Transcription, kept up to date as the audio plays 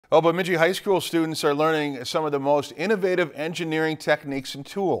Well, Bemidji High School students are learning some of the most innovative engineering techniques and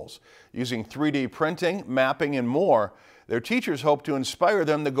tools. Using 3D printing, mapping, and more, their teachers hope to inspire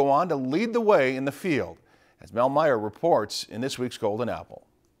them to go on to lead the way in the field. As Mel Meyer reports in this week's Golden Apple.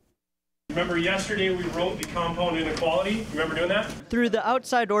 Remember yesterday we wrote the compound inequality? Remember doing that? Through the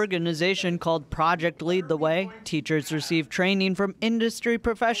outside organization called Project Lead the Way, teachers receive training from industry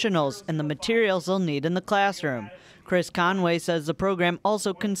professionals and the materials they'll need in the classroom. Chris Conway says the program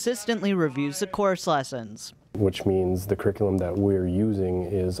also consistently reviews the course lessons. Which means the curriculum that we're using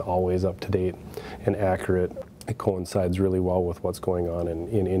is always up to date and accurate. It coincides really well with what's going on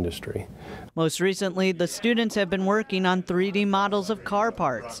in industry. Most recently, the students have been working on 3D models of car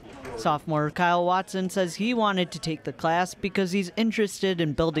parts. Sophomore Kyle Watson says he wanted to take the class because he's interested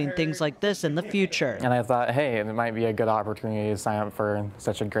in building things like this in the future. And I thought, hey, it might be a good opportunity to sign up for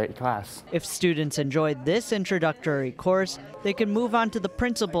such a great class. If students enjoy this introductory course, they can move on to the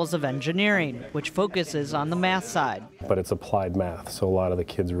principles of engineering, which focuses on the math side. But it's applied math, so a lot of the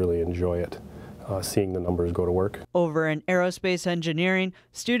kids really enjoy it. Seeing the numbers go to work. Over in aerospace engineering,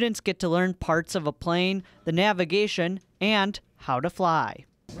 students get to learn parts of a plane, the navigation, and how to fly.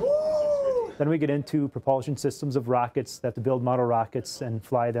 Then we get into propulsion systems of rockets. They have to build model rockets and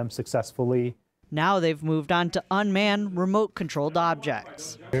fly them successfully. Now they've moved on to unmanned, remote-controlled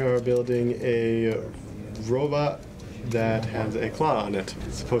objects. We are building a robot that has a claw on it.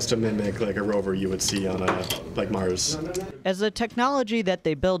 It's supposed to mimic like a rover you would see on like Mars. As the technology that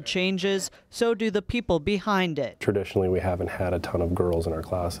they build changes, so do the people behind it. Traditionally, we haven't had a ton of girls in our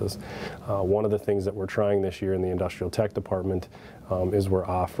classes. One of the things that we're trying this year in the Industrial Tech Department is we're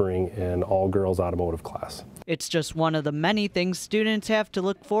offering an all-girls automotive class. It's just one of the many things students have to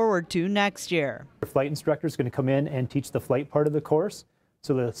look forward to next year. The flight instructor is going to come in and teach the flight part of the course,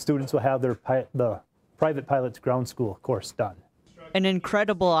 so the students will have their private pilot's ground school course done. An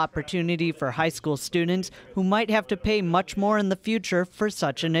incredible opportunity for high school students who might have to pay much more in the future for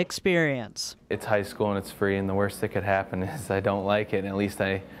such an experience. It's high school and it's free, and the worst that could happen is I don't like it, and at least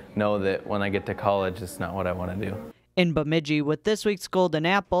I know that when I get to college it's not what I want to do. In Bemidji with this week's Golden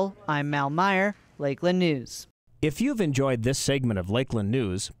Apple, I'm Mel Meyer, Lakeland News. If you've enjoyed this segment of Lakeland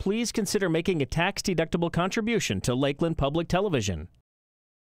News, please consider making a tax-deductible contribution to Lakeland Public Television.